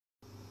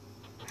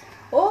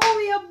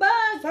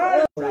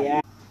Sorry.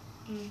 Yeah.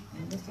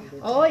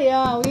 Oh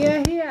yeah, we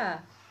are here.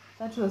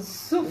 That was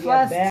so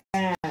fast.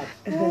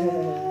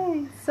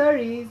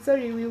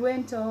 Sorry, we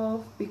went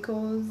off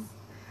because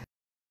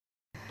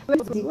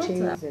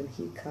Hitches and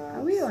hiccups.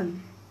 Are we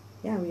on?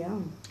 Yeah, we are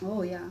on.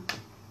 Oh yeah.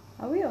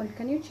 Are we on?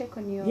 Can you check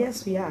on your...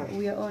 Yes, we are.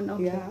 We are on,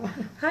 okay. Yeah.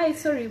 Hi,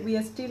 sorry, we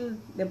are still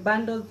the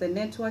bundles, the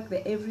network,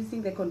 the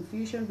everything, the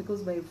confusion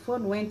because my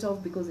phone went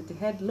off because it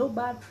had low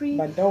battery.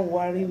 But don't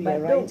worry, we are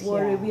right here. Don't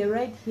worry, we are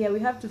right here. We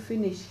have to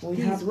finish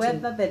this,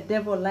 whether the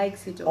devil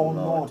likes it or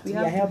not. We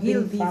have to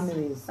heal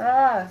families.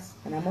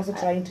 And I'm also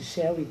trying to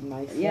share with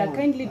my phone. Yeah,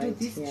 kindly do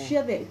this.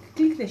 Here.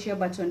 Click the share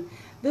button.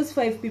 Those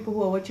 5 people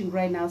who are watching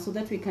right now, so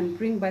that we can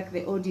bring back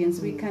the audience.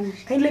 We can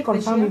kindly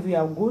confirm if we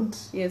are good.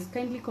 Yes,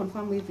 kindly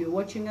confirm if you're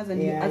watching us,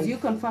 and as you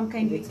confirm,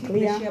 kindly click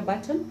the share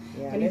button.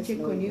 Can you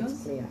check on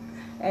yours?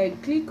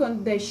 Click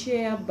on the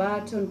share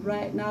button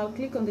right now.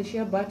 Click on the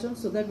share button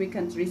so that we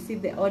can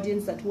receive the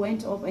audience that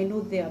went off. I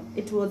know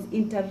it was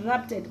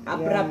interrupted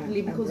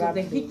abruptly because of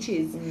the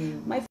hitches.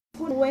 My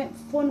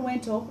phone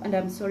went off, and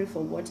I'm sorry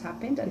for what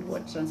happened and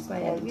what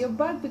transpired. We are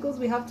back because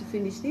we have to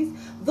finish this,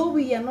 though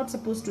we are not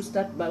supposed to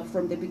start back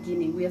from the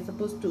beginning. We are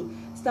supposed to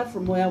start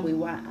from where we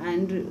were.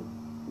 And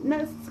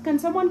now, can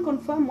someone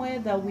confirm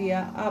whether we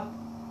are up?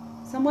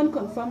 Someone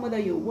confirm whether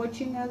you're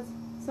watching us.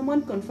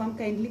 Someone confirm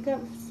kindly.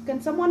 Can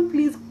someone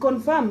please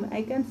confirm?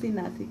 I can't see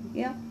nothing.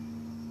 Yeah,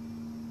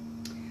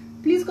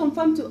 please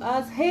confirm to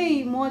us.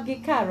 Hey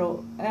Mwage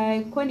Karo,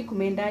 kwani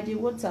kumendaje?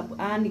 What's up?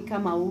 Ani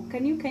Kamau,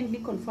 can you kindly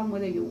confirm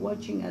whether you're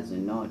watching us or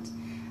not?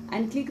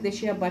 And click the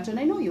share button.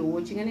 I know you're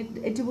watching, and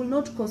it will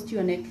not cost you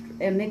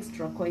an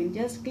extra coin.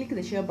 Just click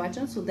the share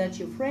button so that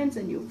your friends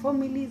and your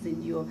families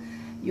and your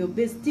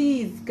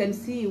besties can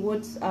see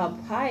what's up.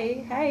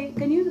 Hi,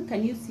 can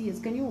you see us?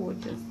 Can you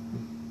watch us?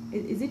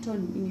 Is it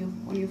on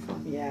your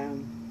phone? Yeah.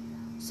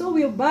 So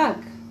we are back.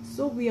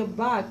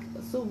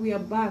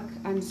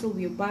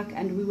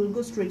 And we will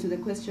go straight to the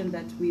question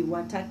that we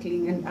were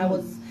tackling. And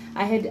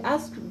I had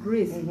asked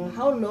Grace,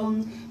 how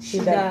long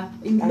should an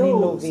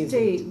in-law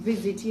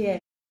visit here?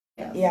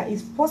 Yeah,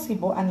 it's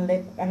possible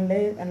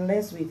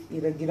unless with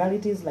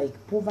irregularities like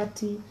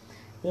poverty,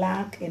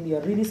 lack, and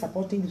you're really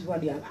supporting people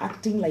and you're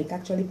acting like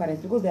actually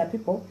parents, because there are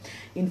people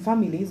in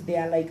families, they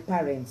are like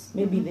parents.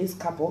 Maybe this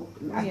couple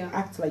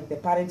acts like the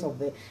parents of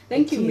the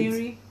Thank you,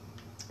 Mary.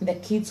 The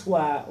kids who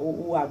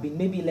have been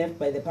maybe left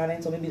by the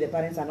parents, or maybe the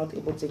parents are not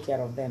able to take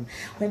care of them.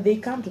 When they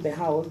come to the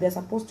house, they're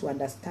supposed to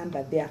understand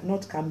that they have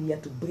not come here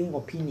to bring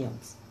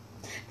opinions.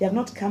 They have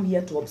not come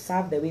here to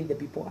observe the way the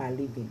people are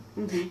living.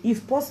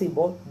 If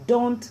possible,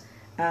 don't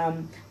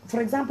for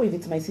example, if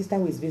it's my sister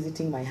who is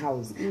visiting my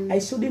house, I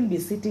shouldn't be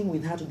sitting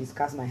with her to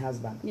discuss my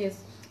husband. Yes.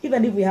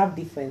 Even if we have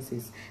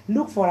differences,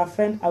 look for a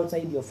friend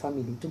outside your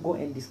family to go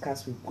and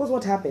discuss with. Because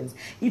what happens,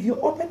 if you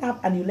open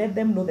up and you let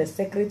them know the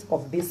secrets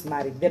of this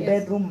marriage, the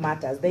bedroom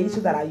matters, the issue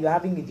that you're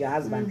having with your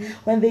husband,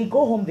 when they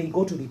go home, they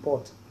go to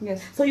report.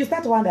 Yes. So you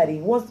start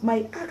wondering, was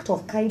my act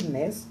of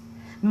kindness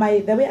the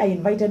way I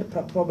invited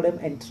problem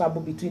and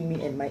trouble between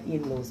me and my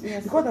in-laws?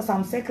 Yes. Because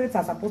some secrets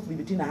are supposed to be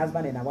between a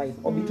husband and a wife,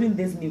 or between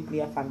this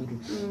nuclear family.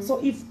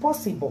 So if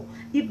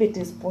it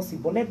is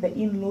possible, let the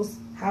in-laws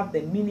have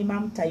the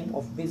minimum time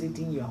of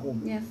visiting your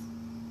home. Yes.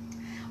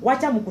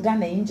 Wacha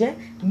mukutane nje,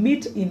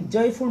 meet in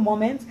joyful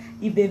moments.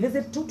 If they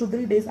visit 2 to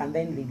 3 days and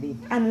then they leave,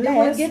 unless they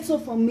will get so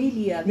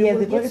familiar.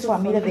 They get so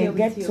familiar, they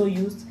get so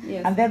used,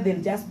 and then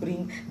they'll just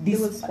bring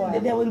this.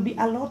 There will be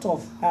a lot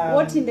of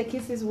what in the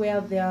cases where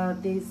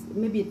there's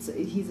maybe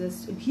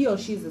he or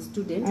she is a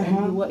student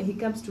and he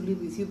comes to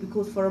live with you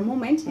because for a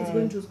moment he's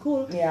going to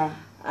school. Yeah.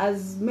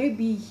 As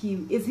maybe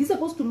is he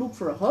supposed to look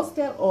for a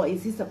hostel, or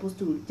is he supposed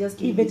to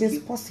just live if it is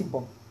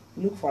possible,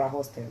 look for a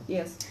hostel.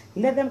 Yes.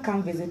 Let them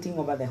come visiting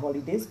over the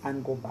holidays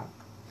and go back.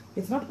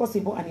 It's not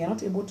possible and you're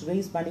not able to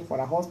raise money for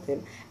a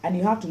hostel and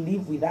you have to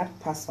live with that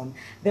person.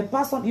 The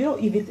person,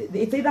 if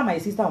it's either my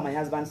sister or my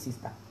husband's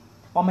sister,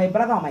 or my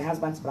brother or my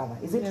husband's brother.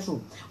 Is it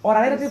true? Or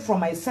a relative from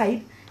my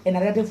side and a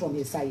relative from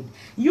his side.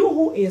 You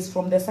who is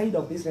from the side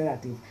of this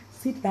relative,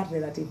 sit that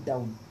relative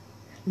down.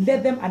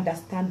 Let them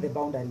understand the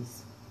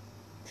boundaries.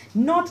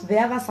 Not the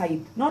other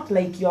side. Not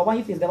like your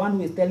wife is the one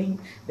who is telling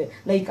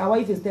a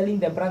wife is telling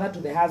the brother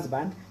to the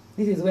husband,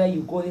 this is where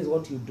you go, this is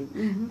what you do.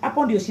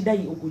 Upon your shida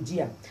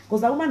ukujia.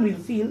 Because the woman will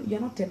feel you're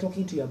not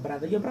talking to your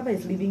brother. Your brother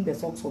is leaving the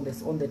socks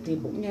on the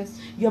table. Yes.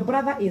 Your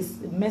brother is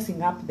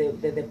messing up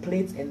the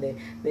plates and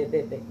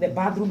the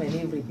bathroom and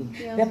everything.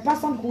 Yes. The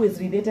person who is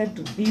related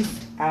to this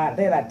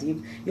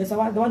relative, you're the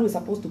one who is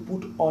supposed to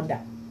put order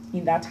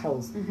in that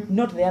house,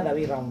 not the other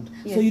way around.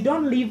 Yes. So you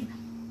don't leave.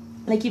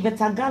 Like if it's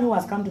a girl who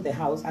has come to the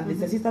house and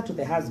it's a sister to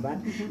the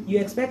husband,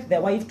 you expect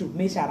the wife to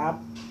measure up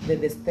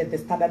the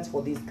standards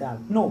for this girl.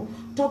 No,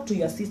 talk to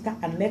your sister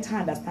and let her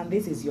understand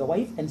this is your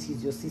wife and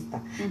she's your sister,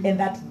 and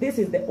that this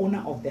is the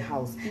owner of the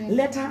house. Yes.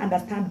 Let her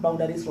understand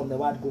boundaries from the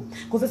word go.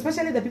 Because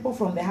especially the people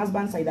from the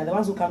husband side are the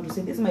ones who come to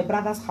say, this is my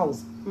brother's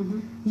house.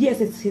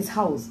 Yes, it's his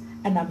house.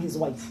 and I'm his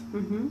wife.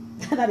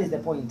 That is the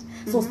point.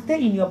 So Mm-hmm.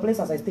 stay in your place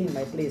as I stay in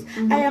my place.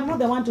 I am not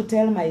the one to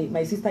tell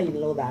my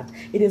sister-in-law that.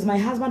 It is my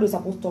husband who's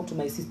supposed to talk to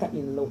my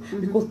sister-in-law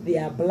because they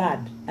are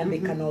blood and they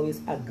can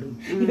always agree.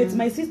 If it's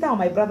my sister or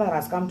my brother that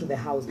has come to the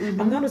house,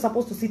 I'm not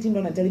supposed to sit him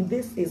down and tell him,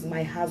 this is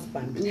my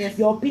husband. Yes.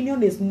 Your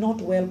opinion is not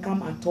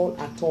welcome at all,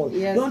 at all.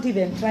 Yes. Don't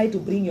even try to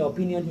bring your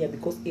opinion here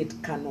because it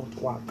cannot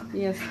work.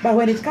 Yes. But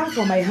when it comes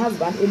from my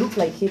husband, it looks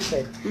like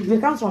hatred. If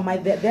it comes from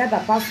the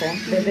other person,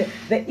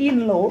 the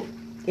in-law,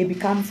 it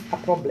becomes a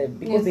problem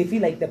because they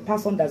feel like the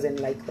person doesn't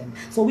like them.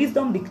 So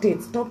wisdom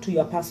dictates, talk to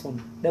your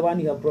person, the one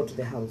you have brought to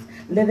the house.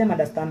 Let them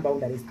understand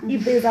boundaries.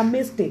 If there's a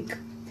mistake,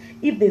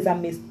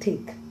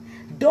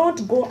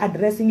 don't go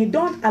addressing it.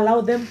 Don't allow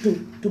them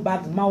to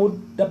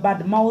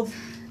badmouth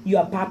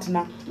your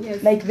partner.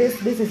 Yes. Like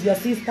this is your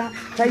sister.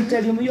 Try to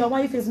tell you, your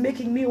wife is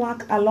making me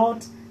work a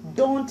lot.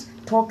 Don't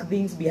talk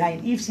things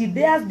behind. If she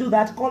dares do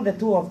that, call the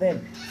two of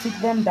them. Sit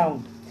them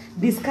down.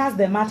 Discuss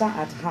the matter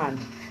at hand.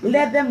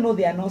 Let them know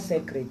they are no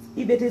secrets.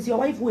 If it is your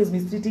wife who is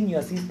mistreating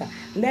your sister,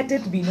 let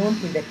it be known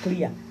in the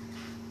clear.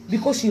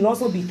 Because she'll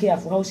also be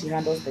careful how she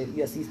handles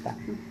your sister.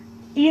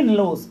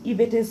 In-laws, if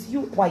it is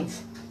your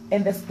wife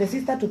and the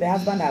sister to the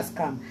husband has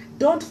come,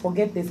 don't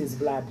forget this is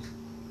blood.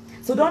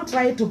 So don't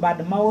try to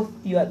badmouth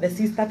the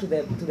sister to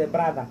the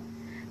brother.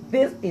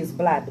 This is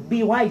blood.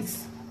 Be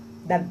wise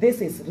that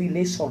this is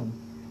relation.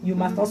 You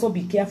must also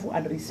be careful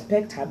and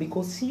respect her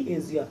because she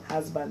is your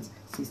husband's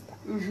sister.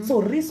 So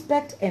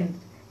respect and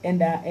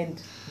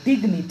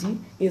dignity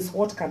is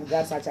what can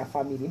guard such a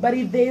family. But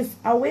if there is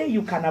a way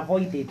you can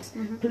avoid it,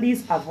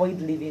 please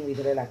avoid living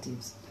with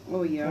relatives.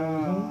 Oh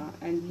yeah,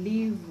 and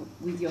live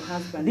with your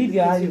husband. Live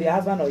with your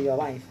husband or your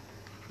wife.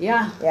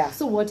 Yeah. Yeah.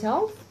 So what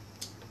else?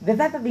 The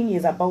third thing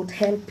is about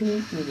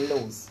helping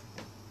in-laws.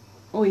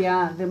 Oh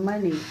yeah, the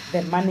money.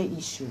 The money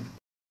issue.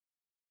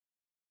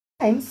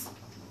 Sometimes,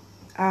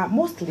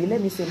 mostly,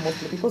 let me say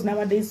mostly, because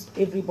nowadays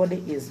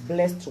everybody is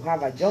blessed to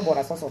have a job or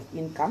a source of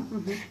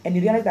income, and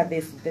you realize that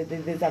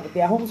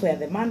there are homes where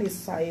the man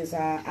is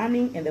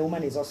earning and the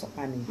woman is also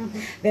earning.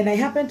 Then I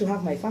happen to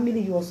have my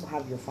family, you also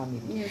have your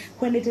family. Yes.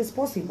 When it is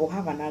possible,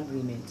 have an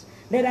agreement.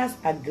 Let us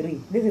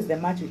agree. This is the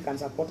much we can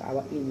support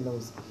our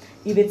in-laws.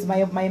 If it's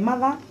my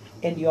mother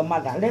and your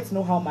mother, let's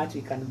know how much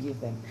we can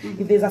give them.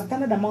 If there's a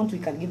standard amount we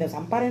can give them.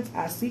 Some parents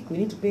are sick, we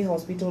need to pay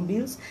hospital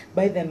bills,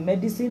 buy them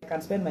medicine. I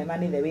can spend my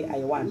money the way I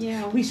want.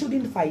 Yeah. We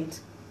shouldn't fight.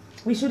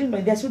 There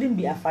shouldn't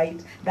be a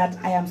fight that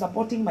I am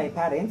supporting my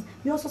parents,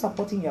 you're also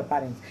supporting your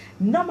parents.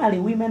 Normally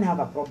women have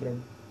a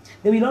problem.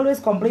 They will always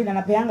complain,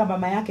 anapeanga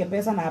mama yake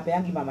pesa na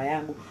hapeangi mama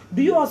yangu.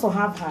 Do you also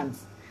have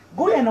hands?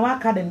 Go and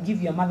work hard and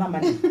give your mother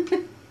money.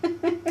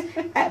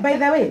 By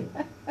the way,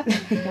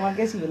 I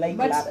guess you like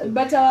laughing.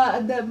 But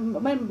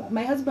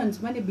my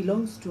husband's money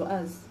belongs to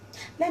us.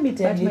 Let me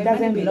tell you, it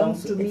doesn't belong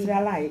to me. It's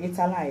a lie. It's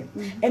a lie.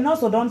 And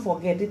also don't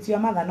forget, it's your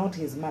mother, not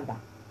his mother.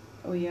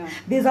 Oh yeah.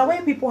 There's a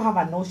way people have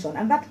a notion,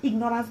 and that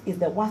ignorance is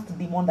the worst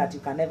demon that you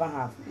can ever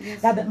have.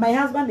 Yes. That my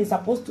husband is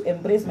supposed to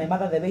embrace my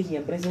mother the way he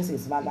embraces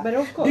his mother. But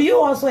of course. Do you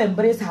also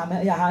embrace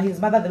his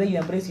mother the way you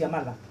embrace your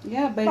mother?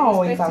 Yeah, by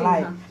No, it's a respecting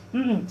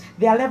lie. her.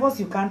 There are levels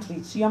you can't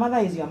reach. Your mother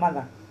is your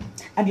mother,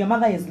 and your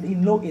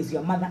mother-in-law is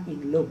your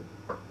mother-in-law.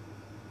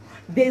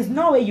 There is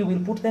no way you will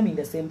put them in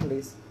the same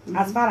place.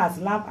 As far as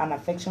love and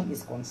affection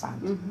is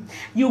concerned,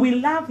 you will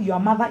love your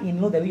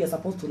mother-in-law the way you're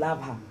supposed to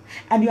love her,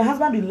 and your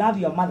husband will love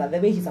your mother the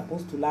way he's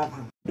supposed to love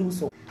her. Do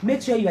so.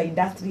 Make sure you are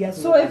industrious.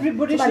 So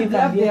everybody should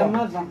love their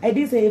mother. I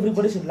didn't say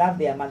everybody should love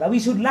their mother. We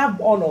should love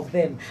all of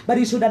them, but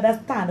you should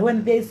understand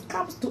when there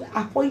comes to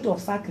a point of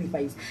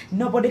sacrifice,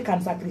 nobody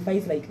can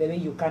sacrifice like the way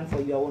you can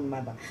for your own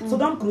mother. So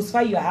don't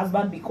crucify your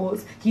husband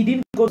because he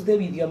didn't go to stay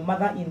with your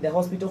mother in the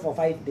hospital for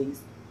 5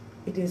 days.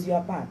 It is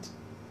your part.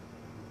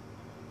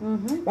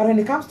 But when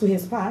it comes to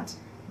his part,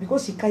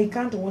 because he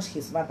can't wash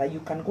his mother, you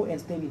can go and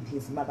stay with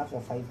his mother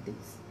for 5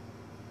 days.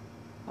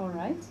 All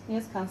right.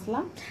 Yes,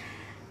 Counselor.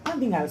 One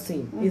thing I'll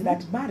say is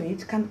that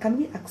marriage, can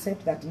we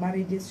accept that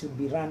marriages should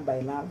be run by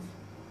love,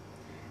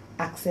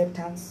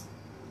 acceptance,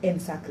 and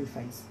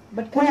sacrifice?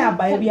 But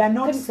whereby we are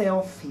not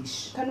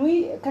selfish. Can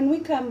we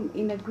come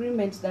in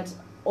agreement that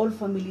all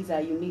families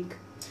are unique?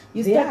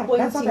 You They start are.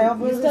 That's what I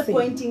always say.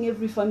 pointing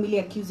every family,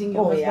 accusing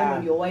your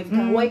husband or your wife.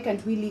 Why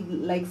can't we live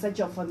like such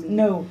a family?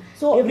 No.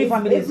 So every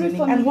family is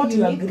unique. And what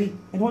you unique, agree,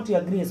 and what you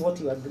agree is what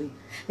you agree.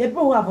 The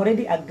people who have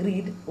already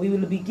agreed, we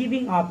will be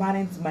giving our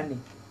parents money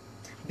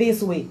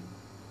this way.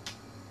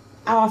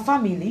 Our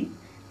family,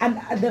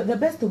 and the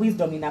best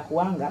wisdom in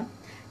Akuanga,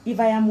 if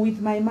I am with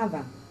my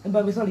mother,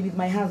 with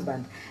my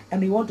husband,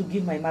 and we want to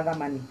give my mother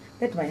money,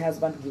 let my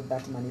husband give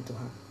that money to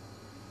her.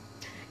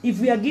 If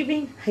we are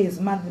giving his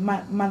mother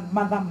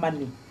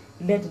money,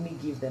 let me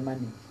give the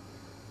money.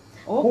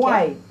 Okay.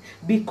 Why?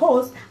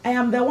 Because I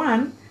am the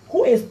one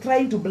who is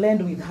trying to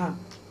blend with her.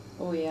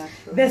 Oh yeah,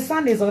 true. The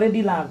son is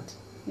already loved.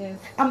 Yes.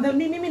 I'm the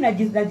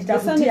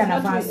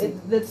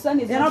son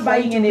is they're not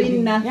buying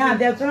anything. Nothing. Yeah,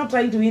 they're not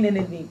trying to win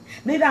anything.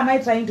 Neither am I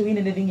trying to win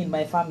anything in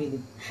my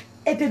family.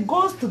 It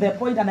goes to the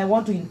point, and I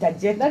want to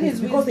interject that this is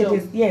because wisdom.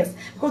 it is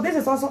because this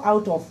is also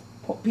out of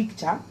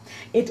picture,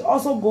 it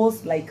also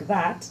goes like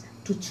that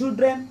to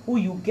children who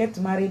you get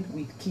married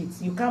with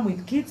kids. You come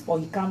with kids or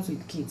he comes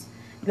with kids,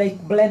 like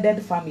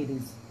blended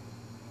families.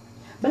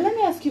 But let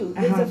me ask you,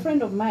 there's a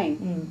friend of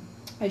mine,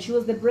 and she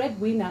was the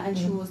breadwinner, and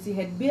she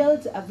had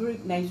built a very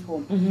nice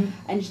home,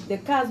 and the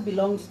cars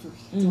belonged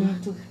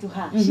to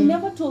her. She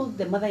never told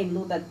the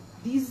mother-in-law that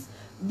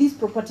these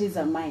properties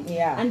are mine,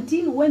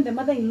 until when the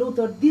mother-in-law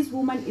thought this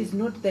woman is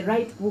not the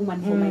right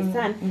woman for my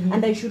son,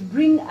 and I should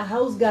bring a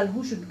house girl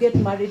who should get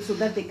married so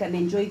that they can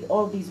enjoy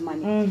all this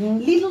money.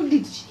 Little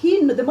did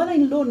the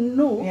mother-in-law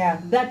know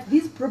that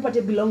this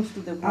property belongs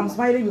to the woman. I'm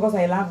smiling because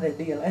I love the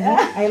deal.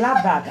 I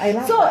love that. I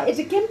love that.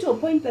 So it came to a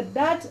point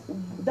that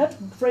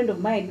friend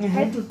of mine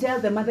had to tell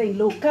the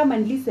mother-in-law, come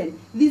and listen,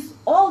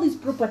 all these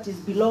properties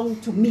belong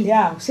to me.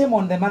 Yeah, shame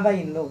on the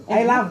mother-in-law.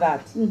 I love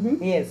that.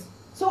 Yes.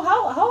 So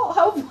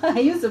how are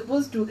you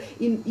supposed to?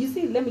 You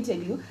see, let me tell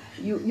you,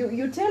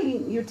 you're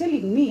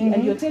telling me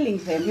and you're telling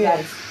them.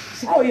 Yes.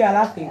 Shiko, you are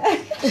laughing.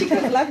 She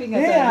kept laughing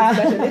at our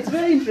discussion. It's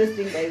very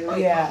interesting, by the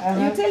way. Yeah.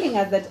 You're telling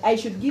us that I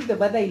should give the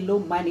mother-in-law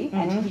money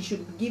and he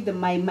should give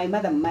my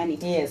mother money.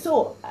 Yes.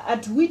 So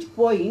at which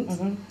point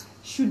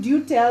should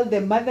you tell the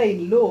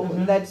mother-in-law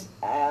that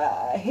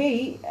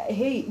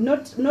hey,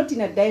 not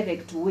in a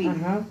direct way?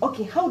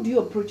 Okay, how do you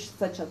approach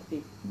such a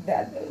thing?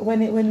 That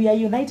when we are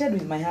united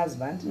with my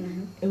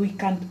husband, we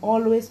can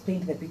always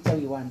paint the picture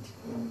we want.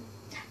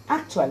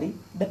 Actually,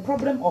 the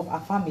problem of a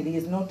family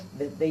is not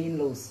the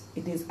in-laws.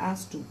 It is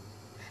us too.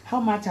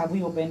 How much have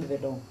we opened the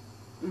door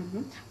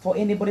for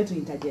anybody to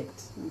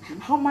interject?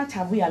 How much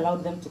have we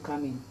allowed them to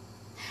come in?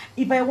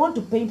 If I want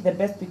to paint the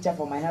best picture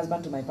for my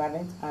husband to my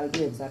parents, I'll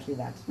do exactly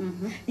that.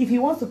 If he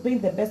wants to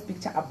paint the best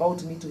picture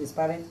about me to his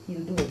parents, he'll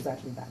do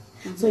exactly that.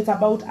 So it's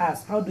about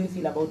us. How do we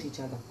feel about each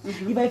other?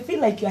 If I feel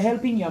like you're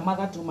helping your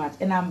mother too much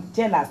and I'm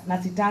jealous,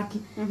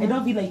 nasitaki,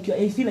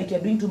 I feel like you're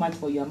doing too much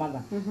for your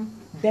mother,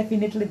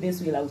 definitely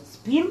this will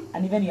outspill,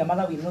 and even your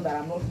mother will know that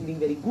I'm not feeling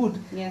very good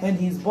when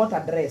he's bought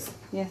a dress.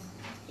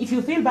 If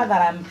you feel bad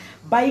that I'm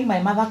buying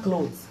my mother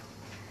clothes,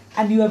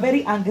 and you are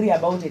very angry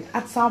about it,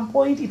 at some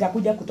point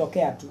itakuja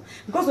kutokea tu.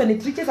 Because when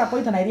it reaches a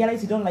point and I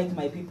realize you don't like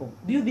my people,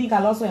 do you think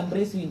I'll also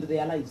embrace you into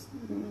their lives?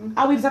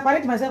 I will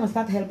separate myself and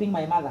start helping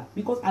my mother,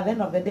 because at the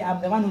end of the day,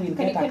 I'm the one who will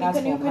get a curse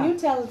from her. Can you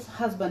tell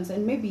husbands,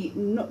 and maybe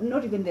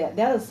not even the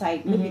other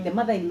side, maybe the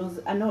mother-in-laws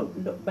are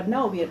not, but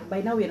now we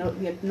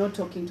are not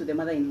talking to the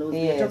mother-in-laws.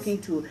 We are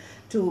talking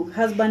to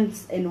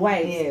husbands and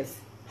wives. Yes.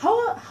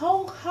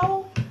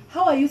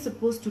 How are you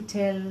supposed to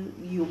tell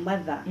your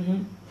mother?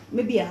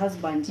 Maybe a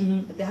husband,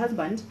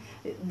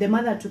 the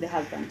mother to the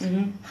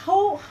husband.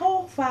 How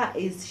far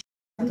is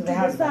she to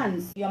the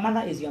sons? Your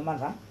mother is your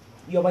mother,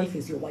 your wife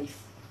is your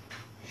wife.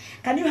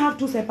 Can you have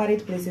two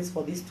separate places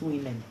for these two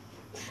women?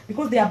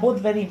 Because they are both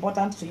very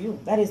important to you.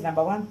 That is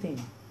number one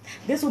thing.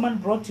 This woman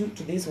brought you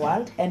to this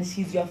world and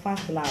she's your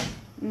first love.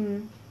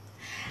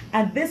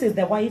 And this is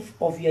the wife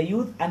of your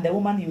youth and the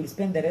woman you will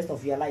spend the rest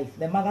of your life,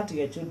 the mother to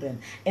your children,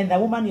 and the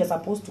woman you're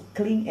supposed to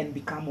cling and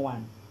become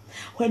one.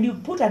 When you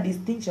put a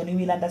distinction, you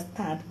will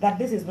understand that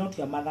this is not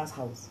your mother's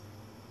house.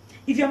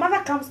 If your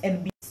mother comes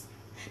and beats,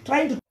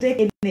 trying to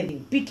take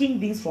anything, picking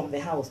things from the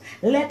house,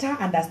 let her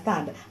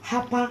understand,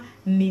 hapa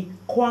ni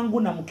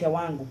kwangu na mke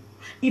wangu.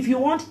 If you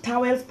want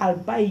towels, I'll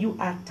buy you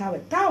a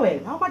towel. Towel?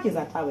 How much is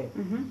a towel?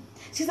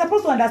 She's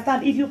supposed to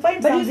understand, if you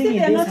find something in this house... But you see,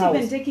 they're not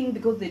even taking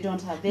because they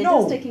don't have. They're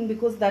just taking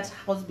because that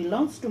house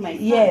belongs to my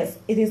son. Yes,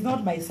 it is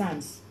not my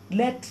son's.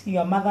 Let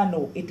your mother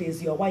know it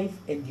is your wife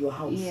and your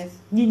house. Yes.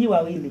 Nyinyi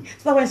wawili.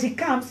 So when she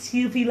comes,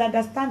 she will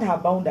understand her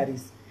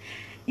boundaries.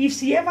 If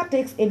she ever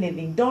takes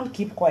anything, don't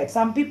keep quiet.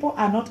 Some people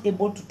are not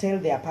able to tell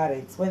their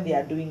parents when they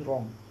are doing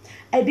wrong.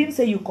 I didn't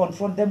say you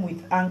confront them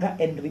with anger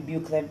and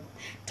rebuke them.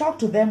 Talk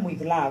to them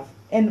with love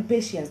and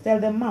patience. Tell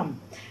them,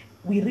 Mom,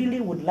 we really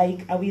would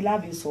like, we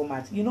love you so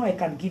much. You know, I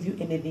can give you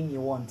anything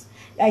you want.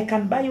 I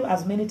can buy you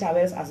as many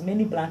towels, as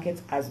many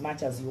blankets, as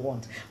much as you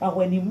want. But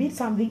when you meet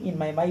something in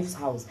my wife's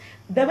house,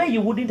 the way you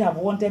wouldn't have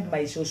wanted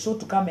my shosho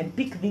to come and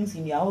pick things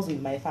in your house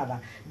with my father,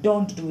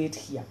 don't do it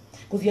here.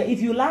 Because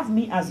if you love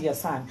me as your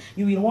son,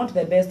 you will want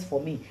the best for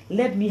me.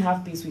 Let me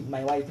have peace with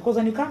my wife. Because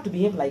when you come to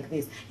behave like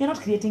this, you're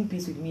not creating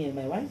peace with me and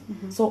my wife.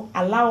 So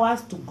allow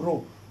us to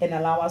grow and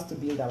allow us to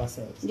build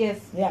ourselves. Yes.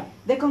 Yeah.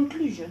 The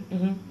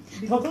conclusion.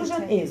 The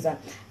conclusion is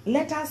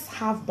let us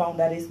have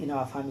boundaries in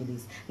our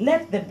families.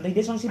 Let the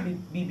relationship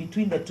be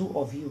between the two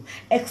of you.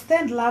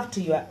 Extend love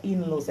to your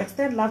in-laws.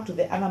 Extend love to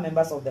the other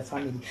members of the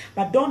family.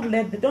 But don't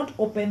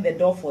open the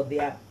door for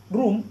their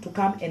room to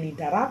come and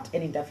interrupt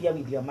and interfere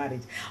with your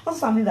marriage. Also,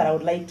 something that I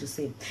would like to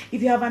say,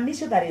 if you have an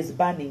issue that is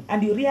burning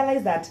and you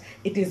realize that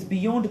it is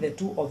beyond the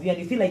two of you and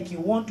you feel like you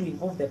want to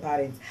involve the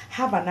parents,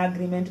 have an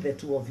agreement, the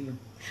two of you.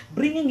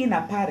 Bringing in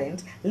a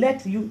parent,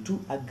 let you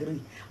two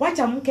agree.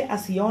 Wacha mke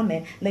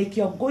asione like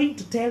you're going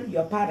to tell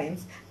your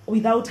parents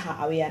without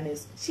her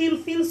awareness. She'll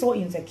feel so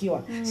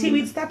insecure. She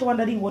will start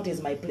wondering, what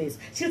is my place?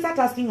 She'll start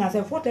asking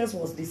herself, what else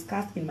was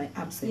discussed in my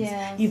absence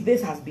if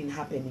this has been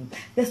happening?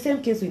 The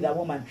same case with a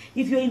woman.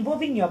 If you're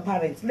involving your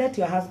parents, let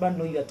your husband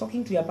know you're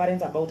talking to your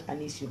parents about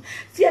an issue.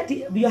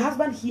 See, your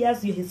husband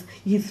hears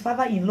his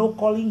father-in-law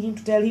calling him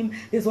to tell him,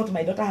 this is what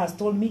my daughter has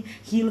told me.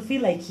 He'll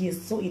feel like he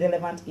is so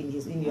irrelevant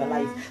in your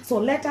life. So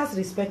let us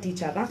respect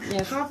each other.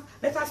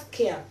 Let us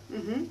care.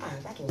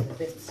 That was the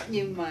best.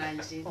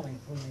 Imagine. Oh my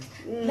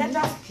goodness. Let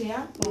us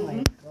care. Oh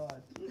my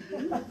God.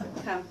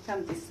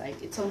 Come this side.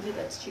 It's only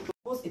that she.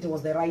 It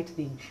was the right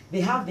thing.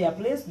 They have their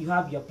place, you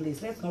have your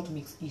place. Let's not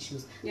mix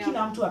issues.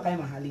 Kila mtu akae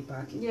mahali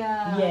pake.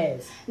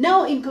 Yes.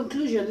 Now, in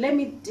conclusion, let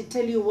me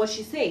tell you what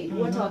she said,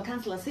 what our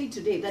counselor said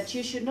today, that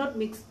you should not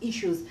mix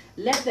issues.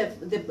 Let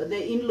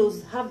the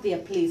in-laws have their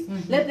place.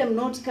 Let them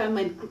not come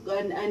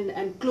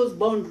and close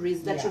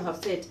boundaries that you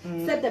have set.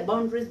 Set the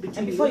boundaries between.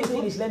 And before you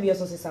finish, let me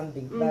also say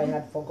something that I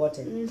had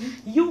forgotten.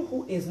 You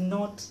who is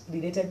not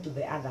related to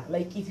the other,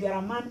 like if you are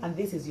a man and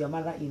this is your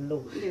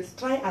mother-in-law,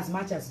 try as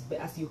much as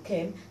you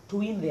can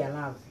to win their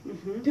love.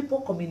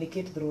 People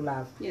communicate through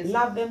love.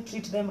 Love them,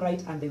 treat them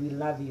right, and they will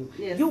love you.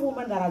 You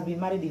woman that has been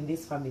married in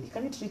this family,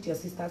 can you treat your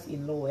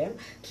sisters-in-law well?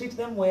 Treat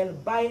them well,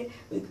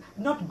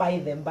 not buy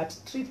them, but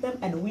treat them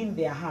and win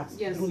their hearts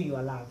through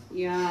your love.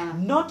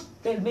 Not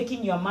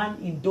making your man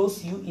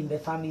endorse you in the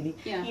family.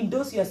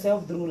 Endorse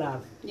yourself through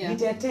love. Not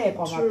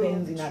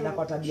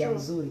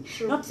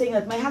saying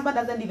that my husband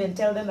doesn't even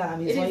tell them that I'm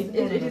his wife.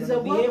 It is the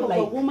work of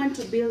a woman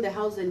to build a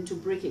house and to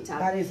break it up.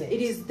 That is it.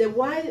 It is the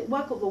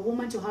work of a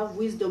woman to have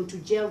wisdom to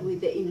gel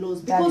with the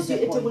in-laws, because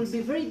it will be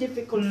very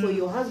difficult for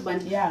your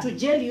husband to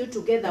gel you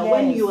together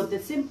when you are the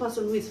same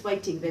person who is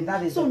fighting them.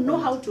 So know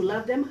how to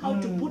love them, how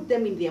to put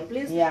them in their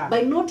place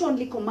by not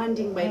only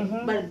commanding,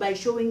 but by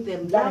showing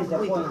them love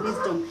with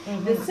wisdom.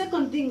 The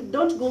second thing,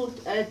 don't go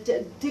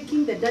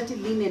taking the dirty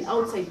linen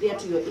outside there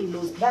to your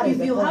in-laws.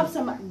 If you have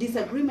some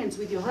disagreements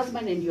with your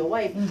husband and your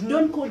wife,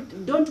 don't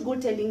go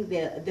telling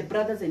the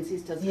brothers and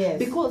sisters,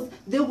 because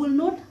they will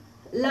not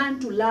learn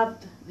to love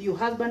your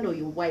husband or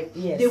your wife.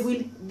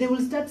 They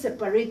will start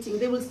separating.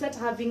 They will start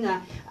having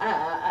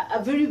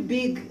a very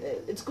big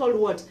it's called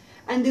what,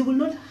 and they will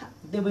not.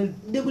 They will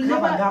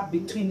have a gap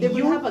between you. They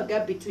will have a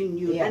gap between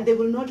you, and they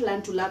will not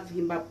learn to love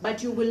him back.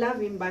 But you will love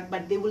him back,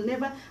 but they will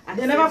never accept him.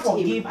 They never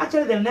forgive.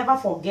 Actually, they'll never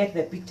forget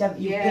the picture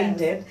you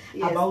painted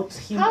about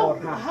him or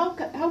her.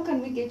 How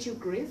can we get you,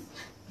 Grace?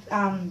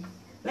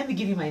 Let me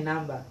give you my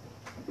number.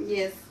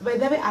 Yes. By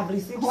the way, I've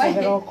received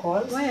several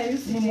calls. Why are you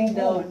sitting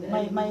down?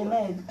 My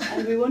leg.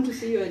 And we want to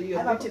see your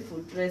beautiful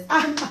dress.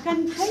 Can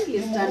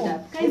kindly stand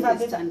up?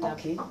 Kindly stand up.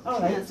 Okay. All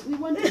right. Yes, we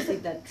want to see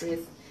that dress.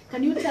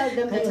 Can you tell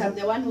them that I'm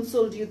the one who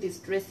sold you this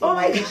dress in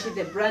Wangeshi,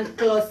 the brand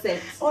closet?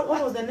 What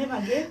was the name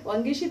again?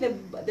 Wangeshi,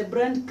 the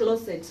brand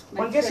closet.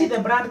 Wangeshi, the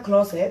brand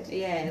closet?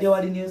 Yes. They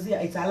were in New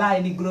Zealand. It's a lie,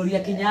 in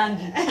Gloria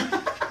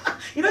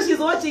Kinyangi. You know, she's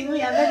watching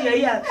me and then you're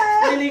here.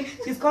 Really,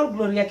 she's called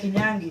Gloria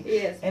Kinyangi.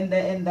 Yes. And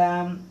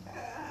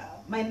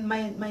my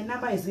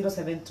number is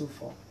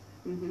 0724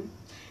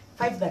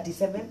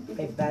 537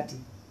 530.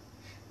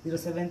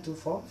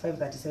 0724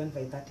 537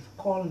 530.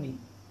 Call me.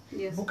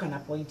 Yes. Book an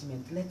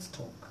appointment. Let's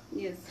talk.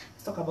 Yes.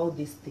 Let's talk about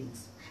these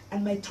things.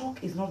 And my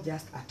talk is not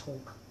just a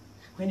talk.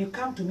 When you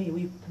come to me,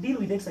 we deal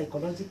with it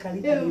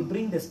psychologically and we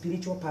bring the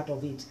spiritual part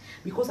of it.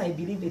 Because I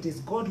believe it is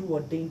God who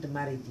ordained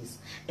marriages.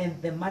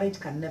 And the marriage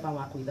can never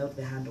work without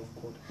the hand of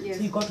God. Yes.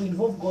 So you got to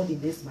involve God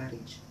in this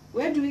marriage.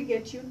 Where do we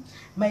get you?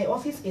 My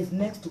office is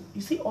next to,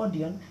 you see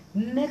Odeon,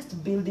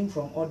 next building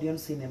from Odeon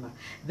Cinema.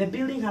 The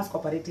building has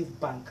Cooperative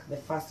Bank, the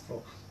first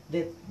floor.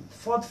 The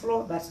fourth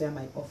floor, that's where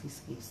my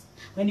office is.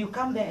 When you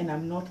come there and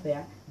I'm not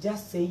there,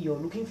 just say you're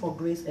looking for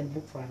Grace and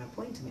book for an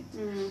appointment.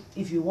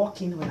 If you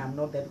walk in when I'm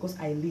not there, because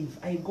I leave,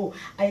 I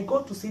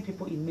go to see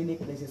people in many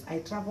places. I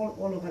travel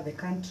all over the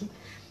country.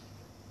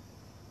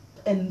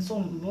 And so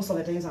most of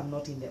the times I'm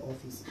not in the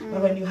office.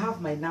 But when you have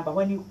my number,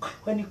 when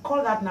you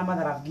call that number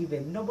that I've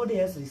given,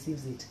 nobody else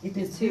receives it. It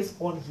is this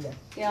phone here.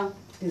 Yeah.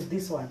 It is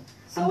this one.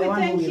 So we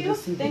thank you.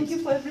 Thank you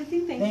for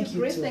everything. Thank you,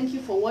 Grace. Thank you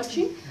for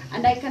watching.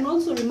 And I can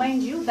also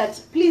remind you that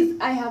please,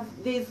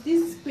 there's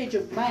this page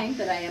of mine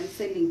that I am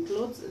selling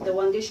clothes, the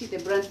Wangeshi, the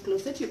brand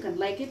closet. You can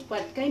like it,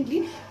 but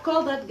kindly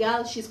call that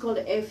girl. She's called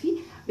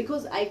Effie,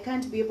 because I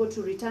can't be able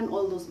to return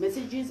all those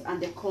messages and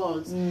the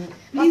calls.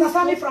 Please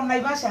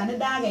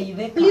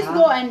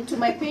go and to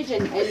my page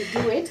and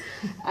do it.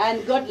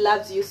 And God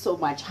loves you so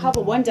much. Have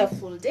a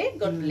wonderful day.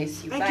 God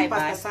bless you. Thank you,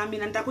 Pastor Sami.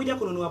 And nitakuja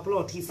kununua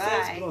plot. He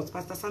sells plots.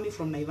 Pastor Sami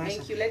from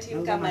Naivasha. Thank you. Let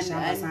him come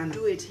and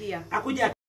do it here.